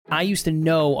I used to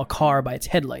know a car by its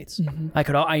headlights.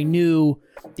 I knew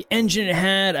the engine it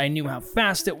had. I knew how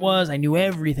fast it was. I knew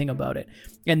everything about it.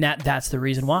 And that's the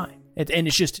reason why. And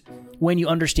it's just when you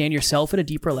understand yourself at a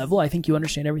deeper level, I think you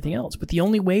understand everything else. But the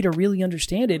only way to really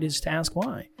understand it is to ask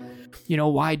why. You know,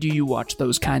 why do you watch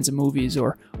those kinds of movies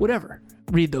or whatever?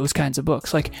 Read those kinds of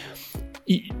books. Like,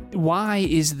 why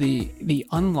is the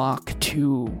unlock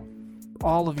to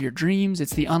all of your dreams?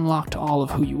 It's the unlock to all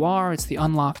of who you are. It's the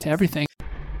unlock to everything.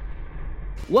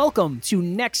 Welcome to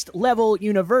Next Level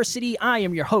University. I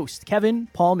am your host, Kevin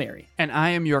Palmieri. And I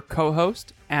am your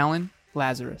co-host, Alan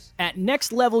Lazarus. At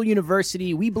Next Level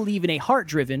University, we believe in a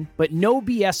heart-driven but no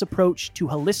BS approach to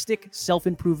holistic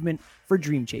self-improvement for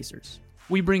dream chasers.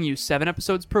 We bring you 7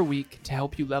 episodes per week to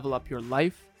help you level up your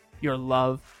life, your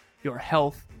love, your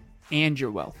health, and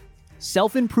your wealth.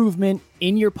 Self-improvement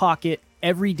in your pocket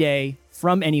every day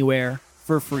from anywhere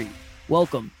for free.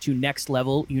 Welcome to Next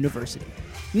Level University.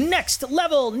 Next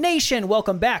Level Nation,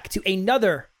 welcome back to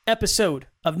another episode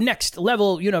of Next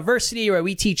Level University, where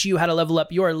we teach you how to level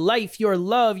up your life, your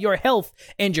love, your health,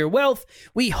 and your wealth.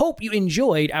 We hope you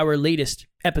enjoyed our latest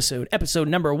episode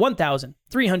number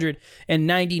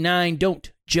 1399.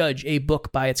 Don't judge a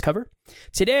book by its cover.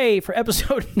 Today, for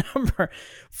episode number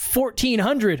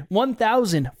 1400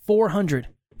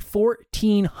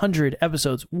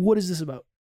 episodes. What is this about?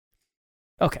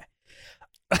 Okay.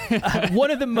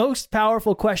 One of the most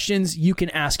powerful questions you can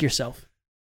ask yourself.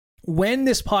 When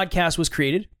this podcast was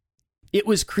created, it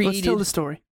was created... Let's tell the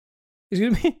story.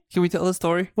 Excuse me? Can we tell the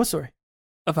story? What story?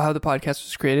 Of how the podcast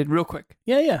was created, real quick.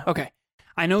 Yeah. Okay.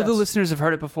 I know the listeners have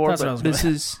heard it before, but this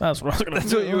is... That's what I was going to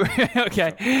do.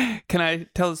 Okay. Can I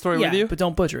tell the story with you? But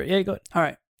don't butcher it. Yeah, go ahead. All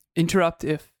right. Interrupt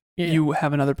if you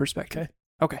have another perspective.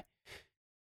 Okay.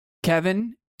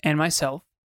 Kevin and myself.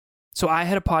 So I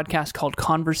had a podcast called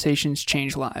Conversations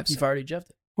Change Lives. You've already jeffed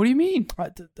it. What do you mean?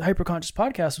 The Hyperconscious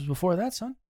podcast was before that,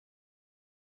 son.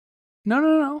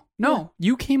 No. Yeah.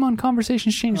 You came on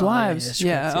Conversations Change Lives.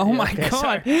 Yeah. Oh my Okay,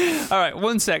 God. All right,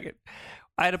 1 second.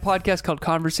 I had a podcast called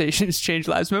Conversations Change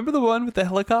Lives. Remember the one with the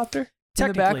helicopter in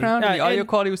the background? And the audio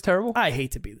quality was terrible? I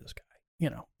hate to be this guy.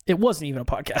 You know, it wasn't even a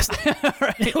podcast.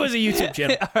 Right. It was a YouTube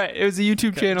channel. All right, it was a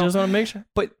YouTube channel. Just want to make sure.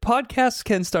 But podcasts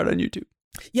can start on YouTube.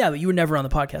 Yeah, but you were never on the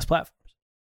podcast platforms.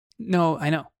 No, I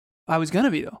know. I was going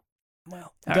to be, though.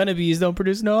 Well, gonna bees don't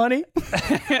produce no honey.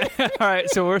 All right,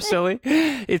 so we're silly.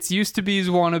 It's used to bees,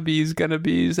 wanna bees, gonna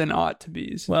bees, and ought to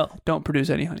bees. Well, don't produce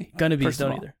any honey. Gonna bees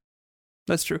don't either.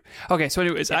 That's true. Okay, so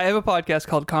anyways, I have a podcast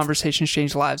called Conversations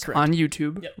Change Lives on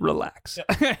YouTube. Yep. Relax.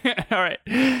 Yep. All right.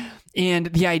 And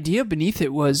the idea beneath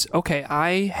it was, okay,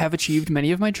 I have achieved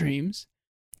many of my dreams,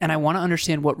 and I want to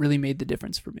understand what really made the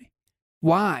difference for me.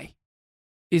 Why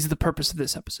is the purpose of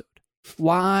this episode?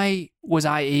 Why was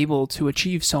I able to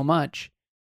achieve so much?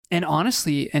 And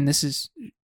honestly, and this is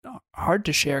hard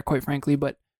to share, quite frankly,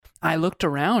 but I looked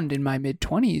around in my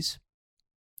mid-20s,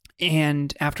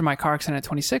 and after my car accident at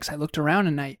 26, I looked around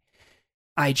and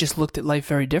I just looked at life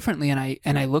very differently, and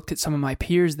I looked at some of my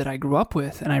peers that I grew up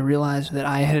with, and I realized that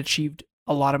I had achieved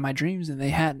a lot of my dreams and they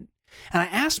hadn't. And I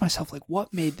asked myself, like,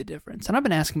 what made the difference? And I've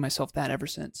been asking myself that ever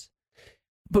since.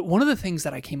 But one of the things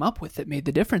that I came up with that made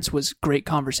the difference was great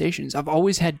conversations. I've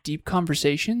always had deep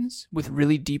conversations with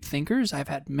really deep thinkers. I've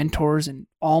had mentors in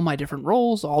all my different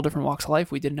roles, all different walks of life.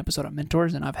 We did an episode on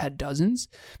mentors, and I've had dozens.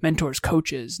 Mentors,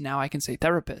 coaches, now I can say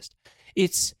therapist.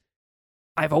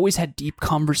 I've always had deep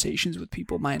conversations with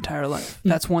people my entire life.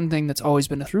 That's one thing that's always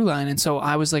been a through line. And so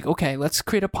I was like, okay, let's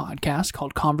create a podcast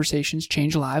called Conversations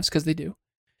Change Lives, because they do.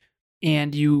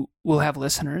 And you will have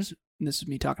listeners. This is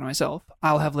me talking to myself.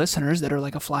 I'll have listeners that are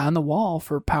like a fly on the wall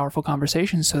for powerful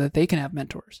conversations so that they can have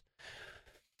mentors.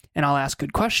 And I'll ask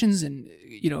good questions, and,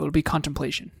 it'll be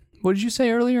contemplation. What did you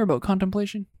say earlier about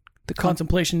contemplation? The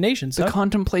Contemplation Nation. The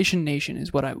Contemplation Nation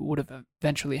is what I would have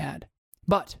eventually had.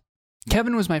 But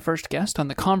Kevin was my first guest on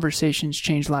the Conversations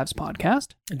Change Lives podcast.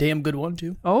 A damn good one,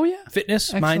 too. Oh, yeah.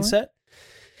 Fitness, excellent. mindset.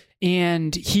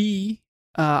 And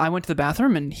I went to the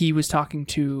bathroom, and he was talking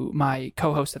to my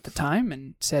co-host at the time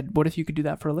and said, what if you could do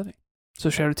that for a living? So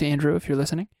shout out to Andrew if you're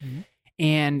listening. Mm-hmm.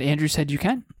 And Andrew said, you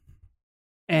can.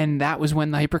 And that was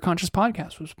when the Hyperconscious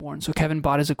podcast was born. So Kevin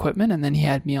bought his equipment, and then he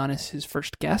had me on as his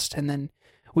first guest. And then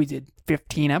we did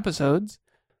 15 episodes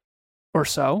or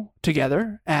so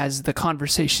together as the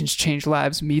Conversations Change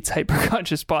Lives meets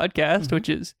Hyperconscious podcast, which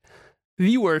is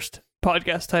the worst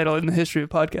podcast title in the history of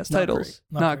podcast titles.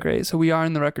 Not great. So we are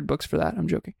in the record books for that. I'm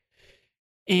joking.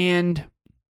 And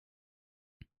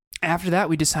after that,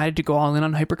 we decided to go all in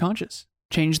on hyperconscious.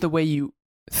 Change the way you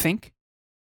think,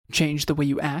 change the way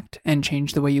you act, and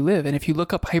change the way you live. And if you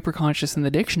look up hyperconscious in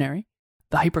the dictionary,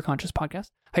 the Hyperconscious podcast,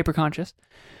 Hyperconscious,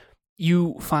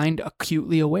 you find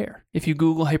acutely aware. If you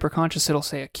Google hyperconscious, it'll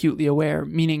say acutely aware,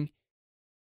 meaning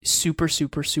super,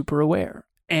 super, super aware.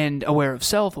 And aware of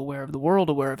self, aware of the world,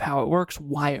 aware of how it works,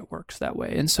 why it works that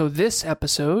way. And so this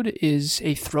episode is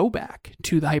a throwback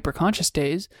to the hyperconscious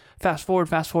days. Fast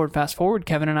forward.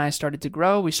 Kevin and I started to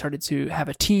grow. We started to have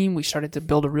a team. We started to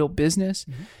build a real business.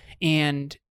 Mm-hmm.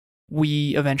 And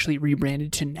we eventually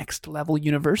rebranded to Next Level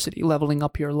University, leveling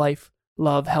up your life,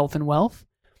 love, health, and wealth,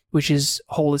 which is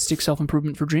holistic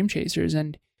self-improvement for dream chasers.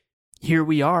 And here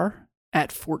we are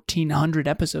at 1,400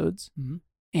 episodes. Mm-hmm.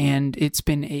 And it's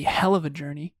been a hell of a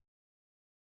journey.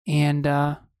 And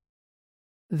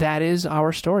that is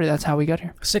our story. That's how we got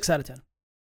here. 6 out of 10.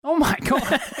 Oh my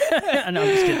God. No, I'm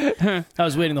just kidding. I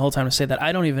was waiting the whole time to say that.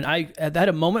 I had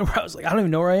a moment where I was like, I don't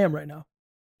even know where I am right now.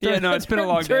 Yeah, no, it's been a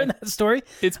long day. During that story,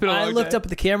 it's been a long day. I looked up at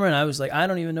the camera and I was like, I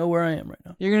don't even know where I am right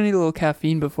now. You're going to need a little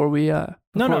caffeine before we,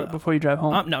 before you drive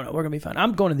home. No, we're going to be fine.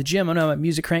 I'm going to the gym. I'm going to have my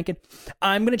music cranking.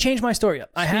 I'm going to change my story up.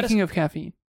 Speaking of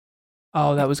caffeine.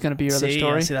 Oh, that was going to be your other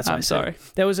story? Yeah, that's what I'm sorry.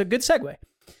 That was a good segue.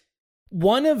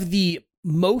 One of the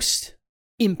most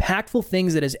impactful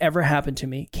things that has ever happened to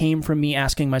me came from me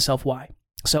asking myself why.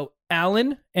 So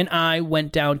Alan and I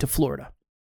went down to Florida.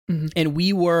 Mm-hmm.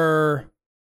 And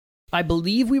I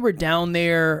believe we were down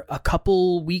there a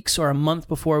couple weeks or a month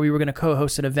before we were going to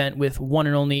co-host an event with one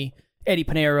and only Eddie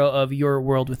Pinheiro of Your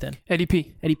World Within. Eddie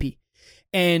P.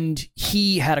 And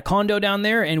he had a condo down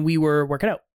there and we were working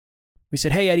out. We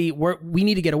said, hey, Eddie, we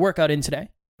need to get a workout in today.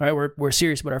 All right, we're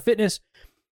serious about our fitness.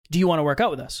 Do you want to work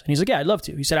out with us? And he's like, yeah, I'd love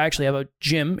to. He said, I actually have a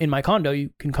gym in my condo.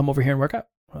 You can come over here and work out.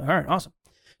 All right, awesome.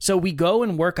 So we go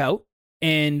and work out,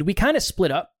 and we kind of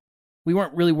split up. We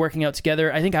weren't really working out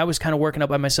together. I think I was kind of working out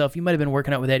by myself. You might have been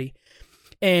working out with Eddie.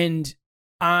 And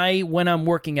when I'm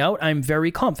working out, I'm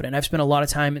very confident. I've spent a lot of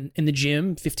time in the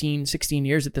gym, 15, 16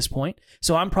 years at this point.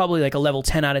 So I'm probably like a level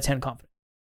 10 out of 10 confident.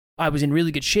 I was in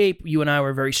really good shape. You and I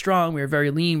were very strong. We were very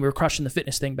lean. We were crushing the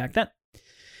fitness thing back then.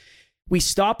 We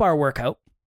stop our workout,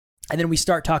 and then we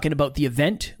start talking about the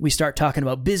event. We start talking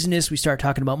about business. We start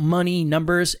talking about money,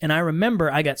 numbers. And I remember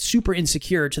I got super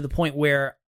insecure to the point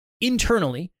where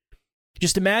internally,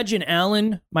 just imagine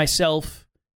Alan, myself,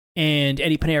 and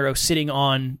Eddie Pinheiro sitting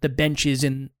on the benches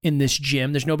in this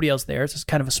gym. There's nobody else there. It's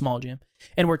kind of a small gym.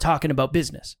 And we're talking about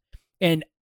business. And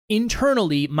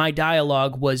internally, my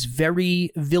dialogue was very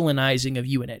villainizing of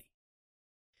you and Eddie.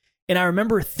 And I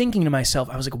remember thinking to myself,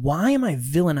 I was like, why am I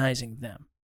villainizing them?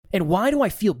 And why do I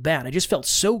feel bad? I just felt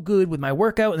so good with my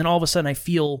workout, and then all of a sudden I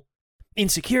feel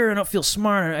insecure, I don't feel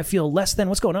smart, I feel less than.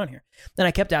 What's going on here? Then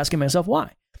I kept asking myself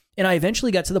why. And I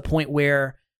eventually got to the point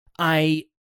where I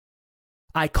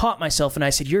caught myself and I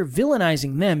said, you're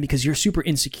villainizing them because you're super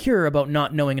insecure about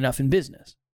not knowing enough in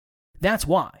business. That's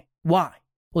why. Why?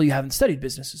 Well, you haven't studied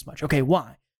business as much. Okay,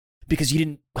 why? Because you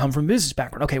didn't come from a business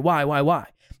background. Okay, why?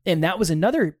 And that was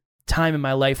another time in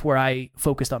my life where I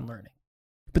focused on learning.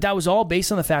 But that was all based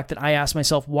on the fact that I asked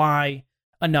myself why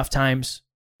enough times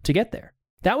to get there.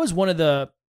 That was one of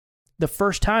the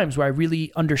first times where I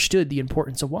really understood the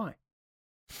importance of why.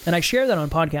 And I share that on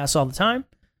podcasts all the time.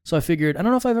 So I figured, I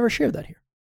don't know if I've ever shared that here.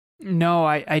 No,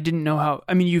 I didn't know how.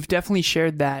 I mean, you've definitely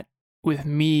shared that with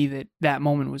me, that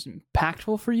moment was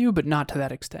impactful for you, but not to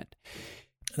that extent.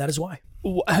 That is why.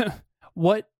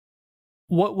 What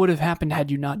would have happened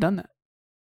had you not done that?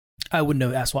 I wouldn't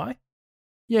have asked why.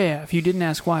 Yeah. If you didn't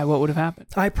ask why, what would have happened?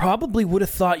 I probably would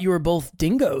have thought you were both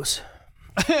dingoes.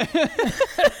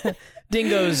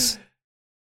 Dingoes.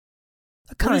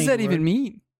 What does that even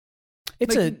mean?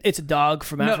 It's a dog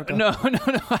from Africa. No.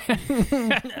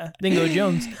 Dingo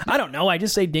Jones. I don't know. I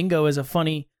just say dingo as a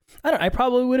funny. I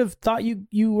probably would have thought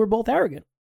you were both arrogant.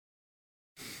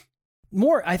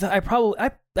 I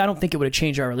don't think it would have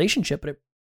changed our relationship, but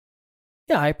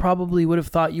I probably would have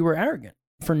thought you were arrogant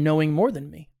for knowing more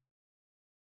than me.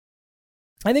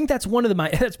 I think that's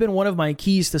been one of my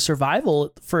keys to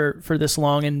survival for this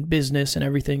long in business and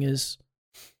everything is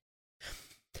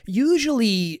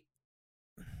usually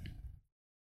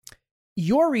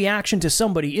your reaction to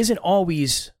somebody isn't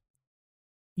always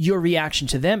your reaction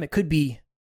to them. It could be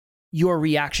your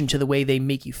reaction to the way they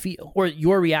make you feel, or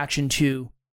your reaction to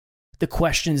the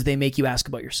questions they make you ask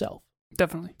about yourself.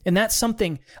 Definitely. And that's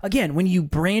something, again, when you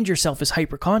brand yourself as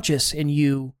hyperconscious and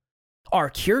you are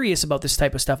curious about this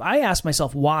type of stuff, I ask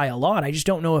myself why a lot. I just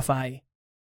don't know if I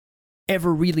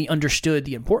ever really understood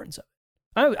the importance of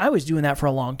it. I was doing that for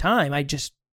a long time.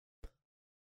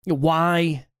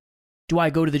 Why do I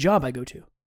go to the job I go to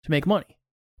make money?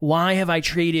 Why have I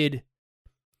traded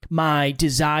my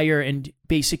desire and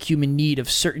basic human need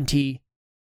of certainty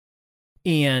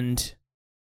and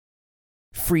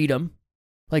freedom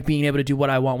like being able to do what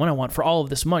I want when I want for all of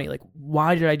this money. Like,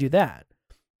 why did I do that?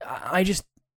 I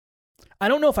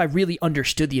don't know if I really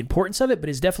understood the importance of it, but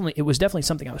it was definitely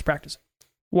something I was practicing.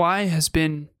 Why has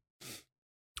been,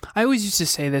 I always used to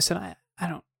say this, and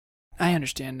I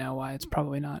understand now why it's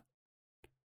probably not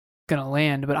going to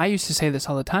land, but I used to say this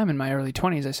all the time in my early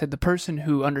 20s. I said, the person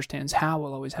who understands how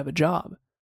will always have a job.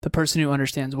 The person who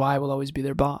understands why will always be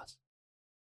their boss.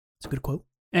 It's a good quote.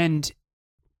 And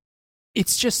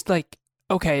it's just like,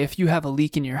 okay, if you have a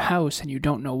leak in your house and you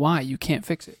don't know why, you can't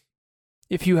fix it.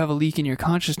 If you have a leak in your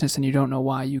consciousness and you don't know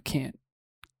why, you can't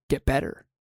get better.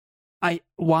 My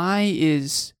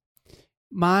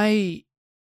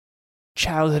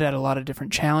childhood had a lot of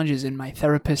different challenges, and my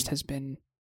therapist has been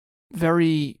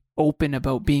very open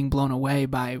about being blown away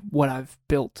by what I've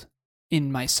built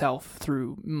in myself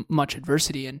through much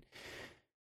adversity. And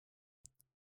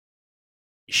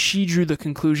she drew the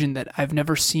conclusion that I've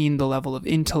never seen the level of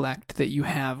intellect that you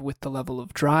have with the level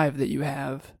of drive that you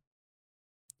have.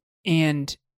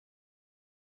 And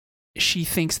she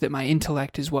thinks that my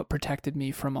intellect is what protected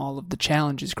me from all of the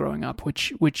challenges growing up,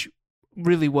 which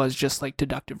really was just like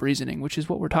deductive reasoning, which is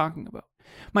what we're talking about.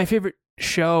 My favorite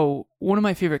show, one of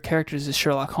my favorite characters is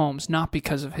Sherlock Holmes, not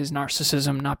because of his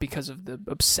narcissism, not because of the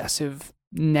obsessive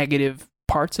negative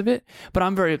parts of it, but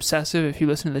I'm very obsessive. If you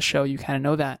listen to the show, you kind of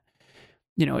know that.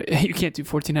 You know, you can't do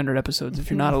 1,400 episodes if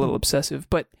you're not a little obsessive,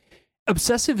 but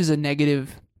obsessive is a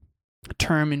negative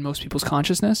term in most people's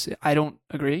consciousness. I don't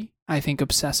agree. I think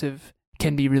obsessive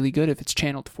can be really good if it's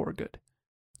channeled for good.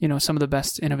 You know, some of the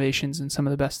best innovations and some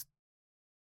of the best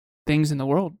things in the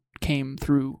world came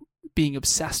through being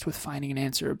obsessed with finding an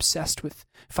answer, obsessed with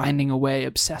finding a way,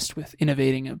 obsessed with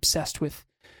innovating, obsessed with,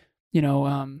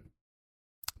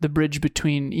 the bridge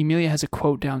between, Emilia has a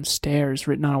quote downstairs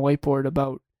written on a whiteboard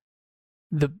about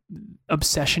the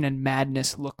obsession and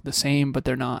madness look the same, but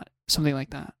they're not. Something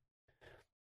like that.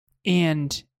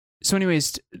 And so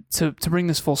anyways, to bring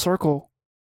this full circle,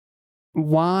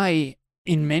 why,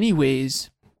 in many ways,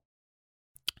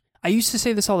 I used to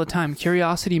say this all the time,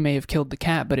 curiosity may have killed the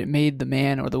cat, but it made the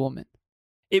man or the woman.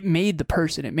 It made the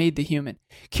person, it made the human.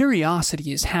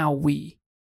 Curiosity is how we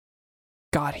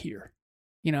got here.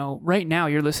 You know, right now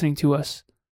you're listening to us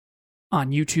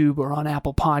on YouTube or on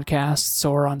Apple Podcasts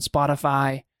or on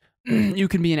Spotify. You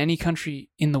can be in any country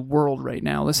in the world right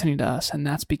now listening to us, and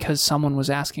that's because someone was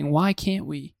asking, why can't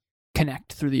we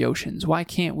connect through the oceans? Why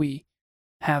can't we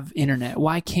have internet?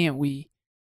 Why can't we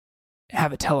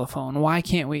have a telephone? Why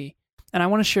can't we? And I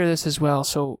want to share this as well.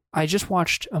 So I just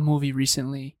watched a movie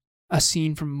recently, a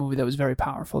scene from a movie that was very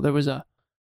powerful.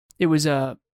 It was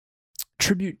a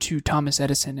tribute to Thomas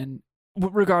Edison, and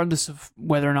regardless of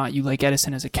whether or not you like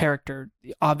Edison as a character,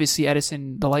 obviously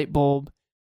Edison, the light bulb,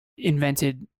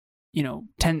 invented,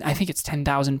 I think it's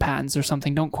 10,000 patents or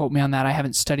something. Don't quote me on that. I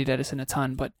haven't studied Edison a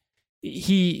ton, but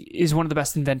he is one of the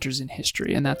best inventors in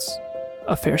history, and that's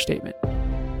a fair statement.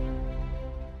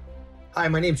 Hi,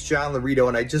 my name's John Laurito,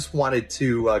 and I just wanted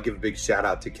to give a big shout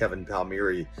out to Kevin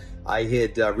Palmieri. I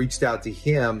had reached out to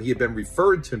him. He had been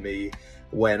referred to me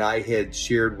when I had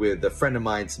shared with a friend of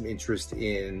mine some interest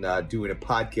in doing a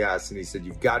podcast, and he said,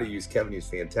 you've got to use Kevin. He's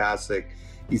fantastic.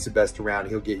 He's the best around.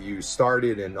 He'll get you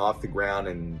started and off the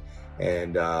ground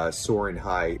and soaring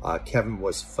high. Kevin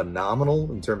was phenomenal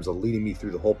in terms of leading me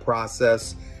through the whole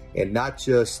process, and not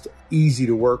just easy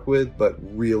to work with, but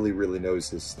really, really knows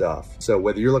his stuff. So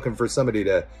whether you're looking for somebody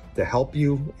to help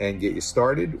you and get you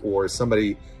started, or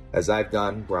somebody, as I've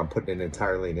done, where I'm putting it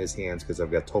entirely in his hands because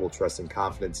I've got total trust and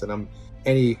confidence in him,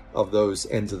 any of those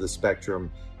ends of the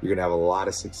spectrum, you're going to have a lot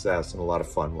of success and a lot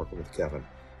of fun working with Kevin.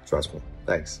 Trust me.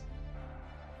 Thanks.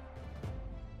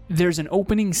 There's an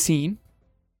opening scene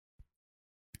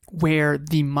where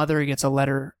the mother gets a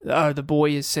letter, the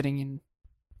boy is sitting in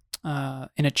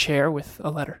a chair with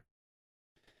a letter,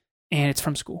 and it's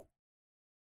from school,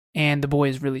 and the boy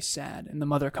is really sad, and the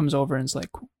mother comes over and is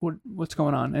like, what's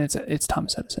going on? And it's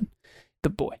Thomas Edison,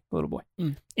 the little boy.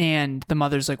 And the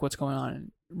mother's like, what's going on?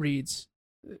 And reads,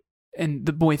 and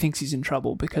the boy thinks he's in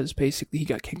trouble because basically he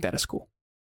got kicked out of school.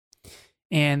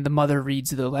 And the mother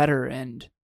reads the letter, and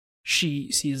she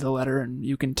sees the letter, and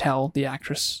you can tell the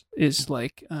actress is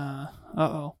like,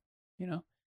 uh-oh,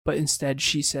 but instead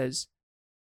she says,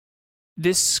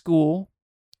 this school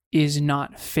is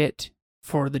not fit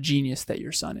for the genius that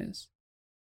your son is.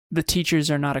 The teachers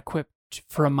are not equipped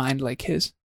for a mind like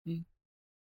his.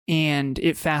 And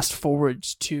it fast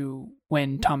forwards to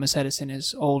when Thomas Edison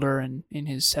is older and in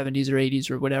his 70s or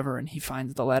 80s or whatever, and he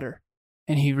finds the letter,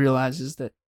 and he realizes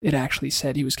that it actually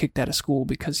said he was kicked out of school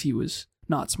because he was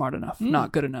not smart enough,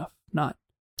 not good enough, not...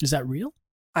 Is that real?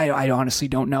 I honestly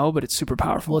don't know, but it's super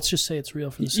powerful. Well, let's just say it's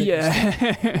real for the sake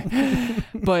Yeah.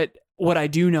 But what I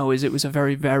do know is it was a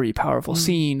very, very powerful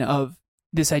scene of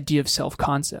this idea of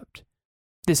self-concept,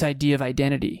 this idea of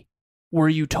identity. Were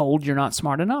you told you're not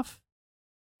smart enough?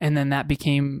 And then that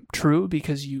became true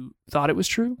because you thought it was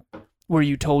true? Were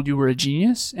you told you were a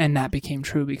genius? And that became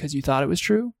true because you thought it was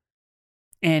true?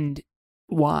 And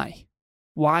why?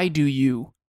 Why do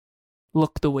you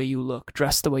look the way you look,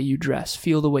 dress the way you dress,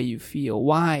 feel the way you feel?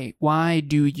 Why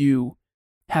do you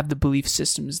have the belief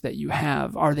systems that you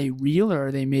have? Are they real or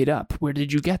are they made up? Where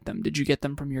did you get them? Did you get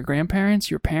them from your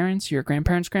grandparents, your parents, your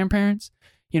grandparents' grandparents?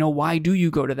 You know, why do you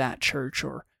go to that church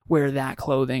or wear that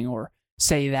clothing or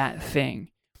say that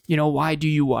thing? You know, why do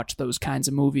you watch those kinds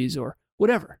of movies or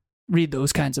whatever? Read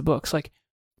those kinds of books? Like,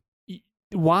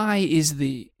 why is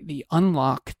the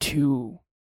unlock to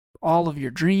all of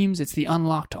your dreams? It's the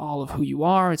unlock to all of who you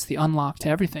are. It's the unlock to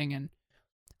everything. And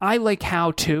I like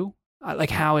how too. I like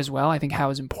how as well. I think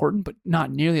how is important, but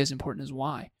not nearly as important as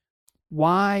why.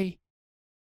 Why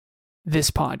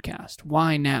this podcast?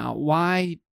 Why now?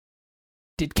 Why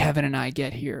did Kevin and I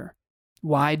get here?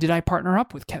 Why did I partner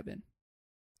up with Kevin?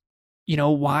 You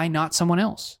know, why not someone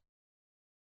else?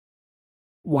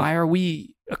 Why are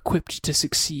we equipped to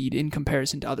succeed in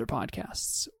comparison to other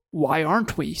podcasts? Why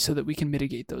aren't we, so that we can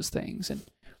mitigate those things? And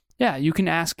yeah, you can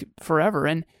ask forever.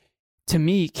 And to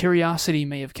me, curiosity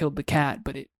may have killed the cat,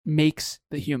 but it makes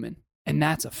the human. And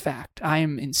that's a fact. I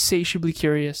am insatiably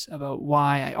curious about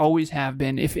why. I always have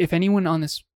been. If anyone on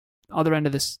this other end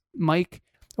of this mic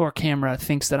or camera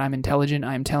thinks that I'm intelligent,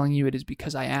 I'm telling you it is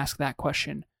because I ask that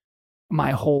question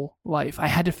my whole life. I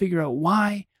had to figure out,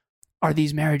 why are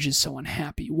these marriages so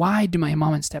unhappy? Why do my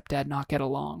mom and stepdad not get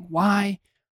along? Why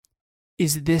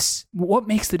is this, what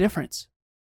makes the difference?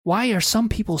 Why are some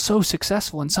people so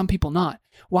successful and some people not?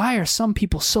 Why are some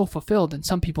people so fulfilled and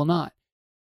some people not?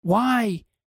 Why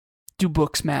do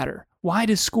books matter? Why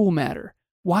does school matter?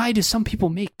 Why do some people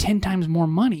make 10 times more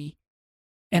money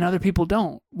and other people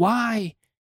don't? Why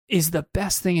is the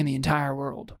best thing in the entire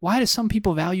world? Why do some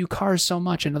people value cars so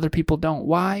much and other people don't?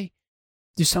 Why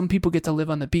do some people get to live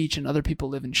on the beach and other people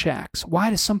live in shacks? Why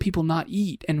do some people not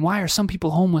eat? And why are some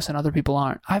people homeless and other people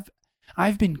aren't?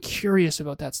 I've been curious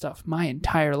about that stuff my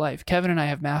entire life. Kevin and I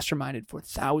have masterminded for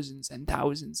thousands and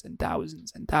thousands and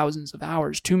thousands and thousands of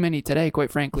hours. Too many today,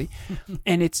 quite frankly.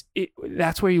 And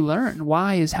that's where you learn.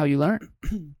 Why is how you learn.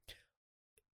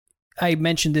 I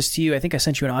mentioned this to you. I think I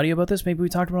sent you an audio about this. Maybe we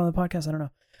talked about it on the podcast. I don't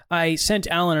know. I sent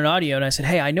Alan an audio and I said,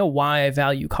 hey, I know why I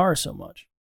value cars so much.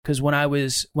 Because when I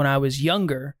was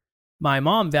younger, my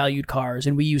mom valued cars,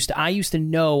 and I used to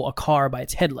know a car by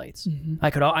its headlights. Mm-hmm.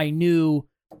 I knew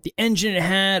the engine it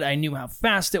had, I knew how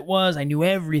fast it was, I knew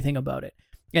everything about it.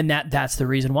 And that's the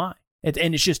reason why.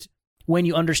 And it's just, when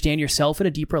you understand yourself at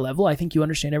a deeper level, I think you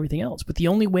understand everything else. But the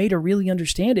only way to really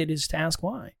understand it is to ask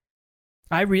why.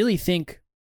 I really think,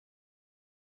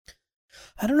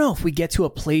 I don't know if we get to a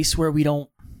place where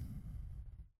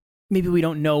maybe we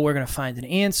don't know we're going to find an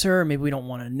answer. Maybe we don't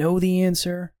want to know the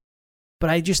answer. But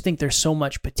I just think there's so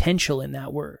much potential in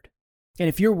that word. And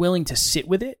if you're willing to sit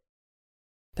with it,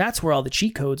 that's where all the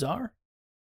cheat codes are.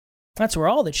 That's where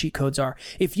all the cheat codes are.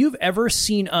 If you've ever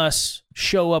seen us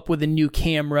show up with a new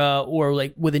camera or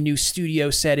like with a new studio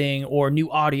setting or new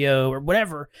audio or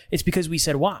whatever, it's because we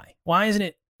said why. Why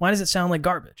does it sound like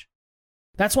garbage?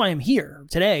 That's why I'm here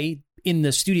today in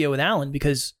the studio with Alan,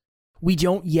 because we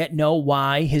don't yet know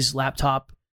why his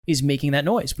laptop is making that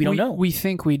noise. We don't know. We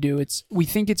think we do. We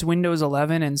think it's Windows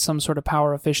 11 and some sort of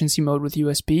power efficiency mode with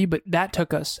USB, but that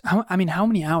took us, how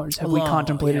many hours have we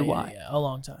contemplated why? Yeah, a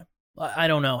long time. I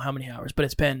don't know how many hours,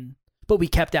 but but we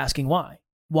kept asking why.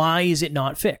 Why is it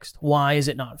not fixed? Why is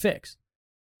it not fixed?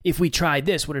 If we tried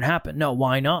this, would it happen? No,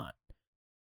 why not?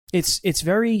 It's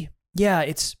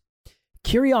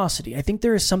curiosity. I think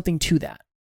there is something to that.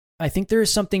 I think there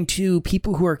is something to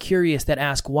people who are curious that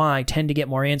ask why tend to get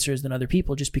more answers than other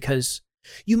people, just because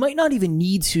you might not even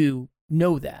need to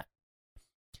know that.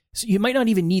 So you might not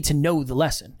even need to know the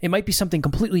lesson. It might be something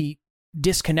completely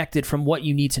disconnected from what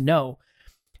you need to know.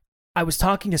 I was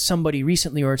talking to somebody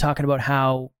recently, we were talking about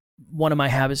how one of my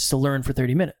habits is to learn for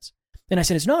 30 minutes. And I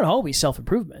said, it's not always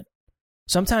self-improvement.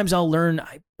 Sometimes I'll learn,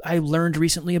 I learned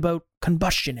recently about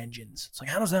combustion engines. It's like,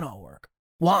 how does that all work?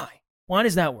 Why? Why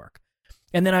does that work?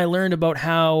 And then I learned about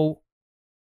how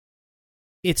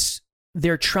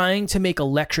they're trying to make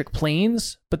electric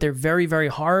planes, but they're very, very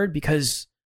hard because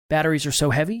batteries are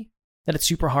so heavy that it's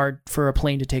super hard for a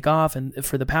plane to take off and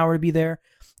for the power to be there.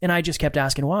 And I just kept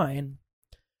asking why. And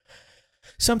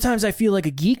sometimes I feel like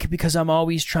a geek because I'm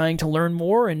always trying to learn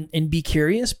more and be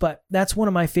curious, but that's one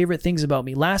of my favorite things about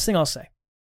me. Last thing I'll say.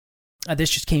 This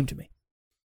just came to me.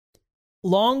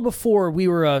 Long before we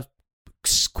were a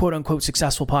quote-unquote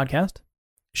successful podcast,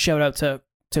 shout out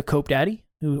to Cope Daddy,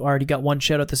 who already got one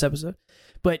shout out this episode,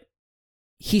 but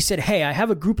he said, hey, I have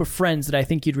a group of friends that I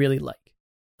think you'd really like.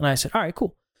 And I said, all right,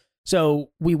 cool. So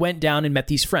we went down and met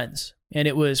these friends, and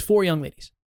it was 4 young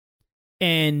ladies.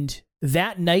 And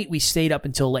that night we stayed up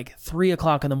until like 3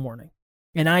 o'clock in the morning,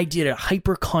 and I did a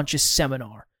hyper-conscious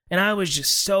seminar. And I was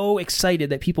just so excited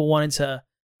that people wanted to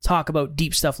talk about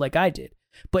deep stuff like I did.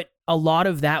 But a lot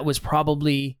of that was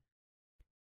probably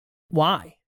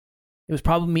why. It was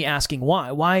probably me asking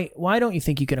why. Why don't you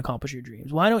think you can accomplish your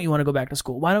dreams? Why don't you want to go back to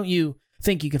school? Why don't you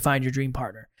think you can find your dream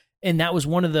partner? And that was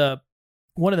one of the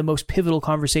most pivotal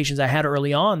conversations I had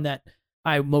early on that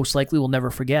I most likely will never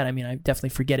forget. I mean, I definitely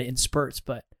forget it in spurts,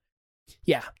 but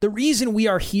yeah, the reason we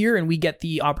are here and we get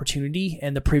the opportunity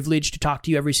and the privilege to talk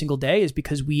to you every single day is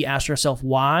because we asked ourselves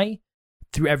why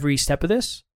through every step of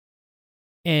this.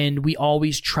 And we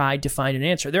always tried to find an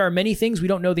answer. There are many things we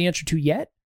don't know the answer to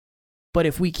yet, but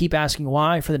if we keep asking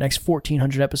why for the next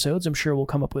 1,400 episodes, I'm sure we'll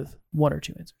come up with 1 or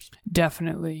 2 answers.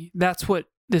 Definitely. That's what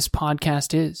this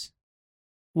podcast is.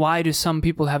 Why do some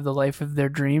people have the life of their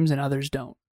dreams and others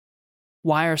don't?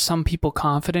 Why are some people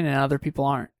confident and other people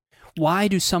aren't? Why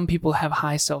do some people have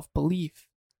high self-belief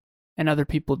and other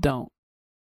people don't?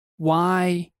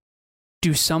 Why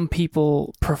do some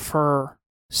people prefer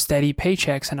steady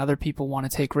paychecks and other people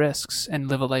want to take risks and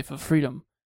live a life of freedom?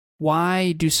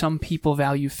 Why do some people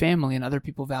value family and other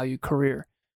people value career?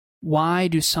 Why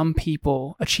do some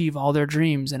people achieve all their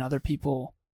dreams and other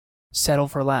people settle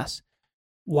for less?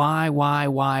 Why?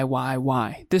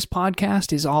 This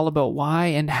podcast is all about why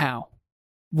and how.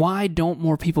 Why don't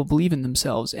more people believe in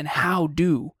themselves, and how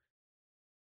do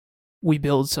we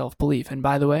build self-belief? And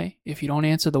by the way, if you don't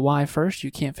answer the why first,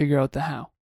 you can't figure out the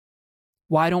how.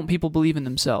 Why don't people believe in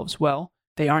themselves? Well,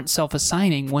 they aren't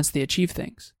self-assigning once they achieve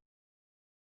things.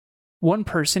 One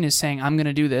person is saying, I'm going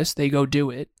to do this, they go do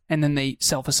it, and then they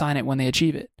self-assign it when they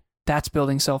achieve it. That's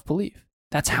building self-belief.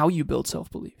 That's how you build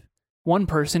self-belief. One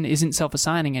person isn't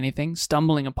self-assigning anything,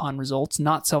 stumbling upon results,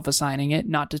 not self-assigning it,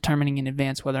 not determining in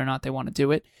advance whether or not they want to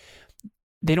do it.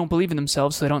 They don't believe in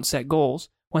themselves, so they don't set goals.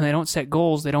 When they don't set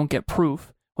goals, they don't get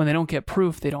proof. When they don't get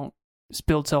proof, they don't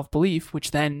build self-belief,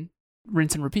 which then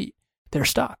rinse and repeat. They're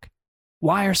stuck.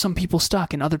 Why are some people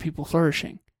stuck and other people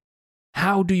flourishing?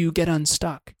 How do you get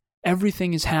unstuck?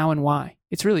 Everything is how and why.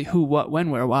 It's really who, what, when,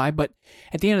 where, why. But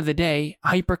at the end of the day,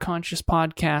 Hyperconscious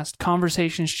Podcast,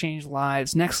 Conversations Change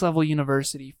Lives, Next Level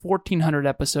University, 1,400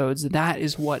 episodes. That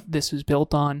is what this is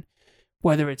built on.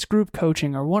 Whether it's group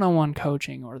coaching or one-on-one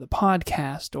coaching or the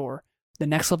podcast or the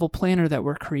Next Level Planner that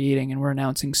we're creating and we're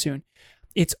announcing soon.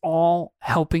 It's all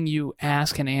helping you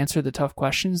ask and answer the tough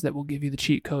questions that will give you the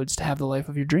cheat codes to have the life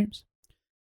of your dreams.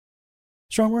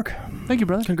 Strong work. Thank you,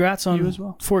 brother. Congrats on you as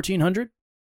well. 1,400.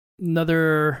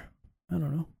 Another, I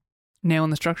don't know. Nail in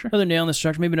the structure? Another nail in the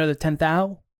structure. Maybe another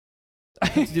 10,000.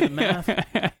 To do the math.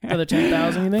 Another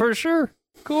 10,000, you think? For sure.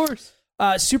 Of course.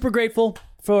 Super grateful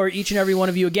for each and every one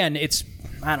of you. Again, it's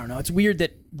weird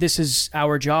that this is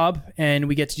our job and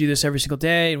we get to do this every single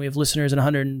day and we have listeners in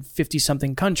 150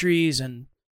 something countries and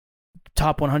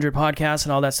top 100 podcasts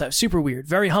and all that stuff. Super weird.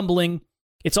 Very humbling.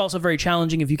 It's also very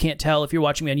challenging. If you can't tell, if you're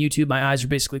watching me on YouTube, my eyes are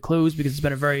basically closed because it's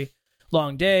been a very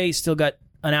long day. Still got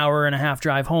an hour and a half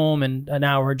drive home and an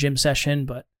hour gym session.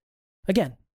 But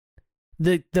again,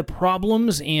 the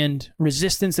problems and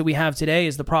resistance that we have today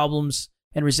is the problems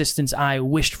and resistance I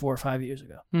wished for 5 years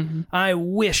ago. Mm-hmm. I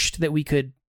wished that we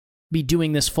could be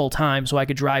doing this full time so I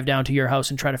could drive down to your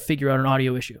house and try to figure out an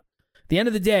audio issue. At the end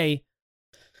of the day,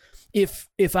 if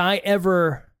I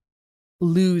ever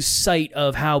lose sight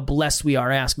of how blessed we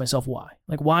are, I ask myself why.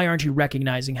 Like, why aren't you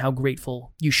recognizing how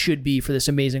grateful you should be for this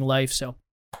amazing life? So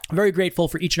I'm very grateful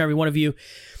for each and every one of you.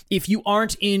 If you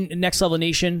aren't in Next Level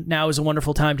Nation, now is a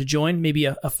wonderful time to join. Maybe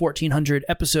a 1,400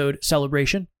 episode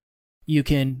celebration. You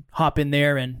can hop in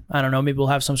there and, I don't know, maybe we'll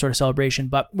have some sort of celebration.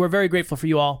 But we're very grateful for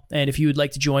you all. And if you would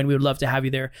like to join, we would love to have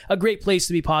you there. A great place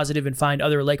to be positive and find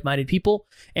other like-minded people.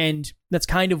 And that's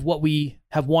kind of what we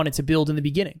have wanted to build in the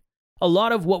beginning. A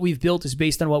lot of what we've built is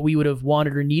based on what we would have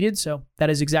wanted or needed. So that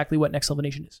is exactly what Next Level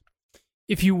Nation is.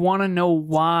 If you want to know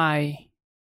why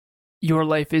your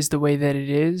life is the way that it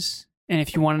is, and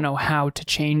if you want to know how to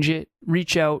change it,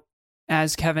 reach out.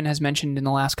 As Kevin has mentioned in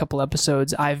the last couple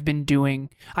episodes, I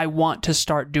want to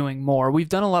start doing more. We've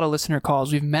done a lot of listener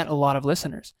calls. We've met a lot of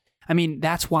listeners. I mean,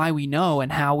 that's why we know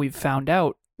and how we've found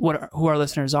out who our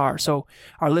listeners are. So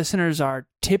our listeners are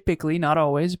typically, not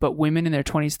always, but women in their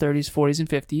 20s, 30s, 40s, and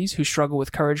 50s who struggle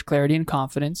with courage, clarity, and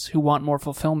confidence, who want more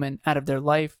fulfillment out of their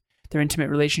life. their intimate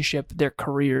relationship, their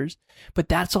careers. But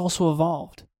that's also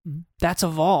evolved. Mm-hmm. That's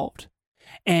evolved.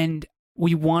 And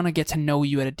we want to get to know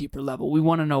you at a deeper level. We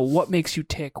want to know what makes you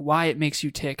tick, why it makes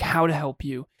you tick, how to help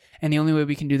you. And the only way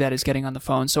we can do that is getting on the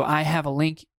phone. So I have a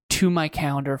link to my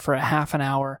calendar for a half an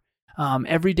hour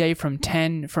every day from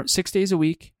 6 days a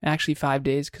week, actually 5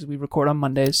 days because we record on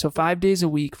Mondays. So 5 days a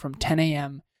week from 10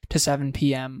 a.m. to 7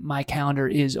 p.m. My calendar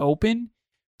is open.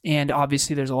 And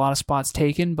obviously there's a lot of spots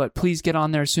taken, but please get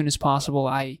on there as soon as possible.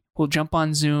 I will jump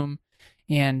on Zoom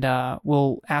and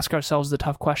we'll ask ourselves the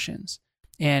tough questions.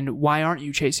 And why aren't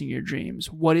you chasing your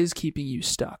dreams? What is keeping you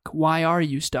stuck? Why are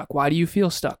you stuck? Why do you feel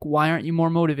stuck? Why aren't you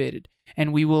more motivated?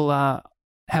 And we will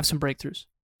have some breakthroughs.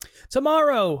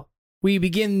 Tomorrow, we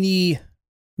begin the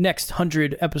next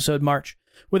 100 episode march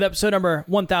with episode number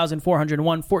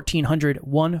 1401,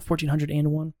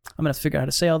 1401. I'm going to figure out how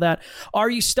to say all that. Are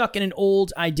you stuck in an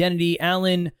old identity?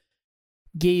 Alan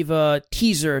gave a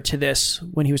teaser to this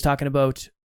when he was talking about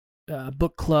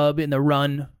book club in the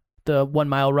run, the 1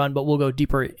 mile run, but we'll go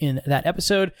deeper in that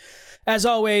episode. As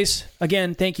always,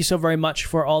 again, thank you so very much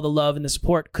for all the love and the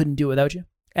support. Couldn't do it without you.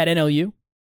 At NLU,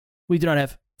 we do not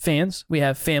have fans. We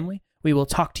have family. We will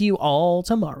talk to you all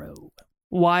tomorrow.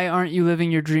 Why aren't you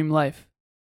living your dream life?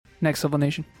 Next Level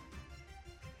Nation.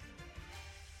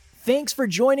 Thanks for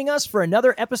joining us for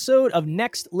another episode of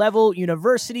Next Level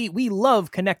University. We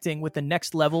love connecting with the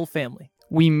Next Level family.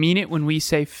 We mean it when we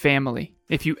say family.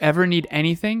 If you ever need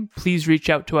anything, please reach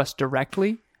out to us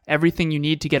directly. Everything you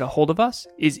need to get a hold of us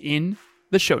is in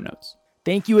the show notes.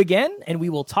 Thank you again, and we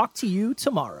will talk to you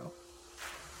tomorrow.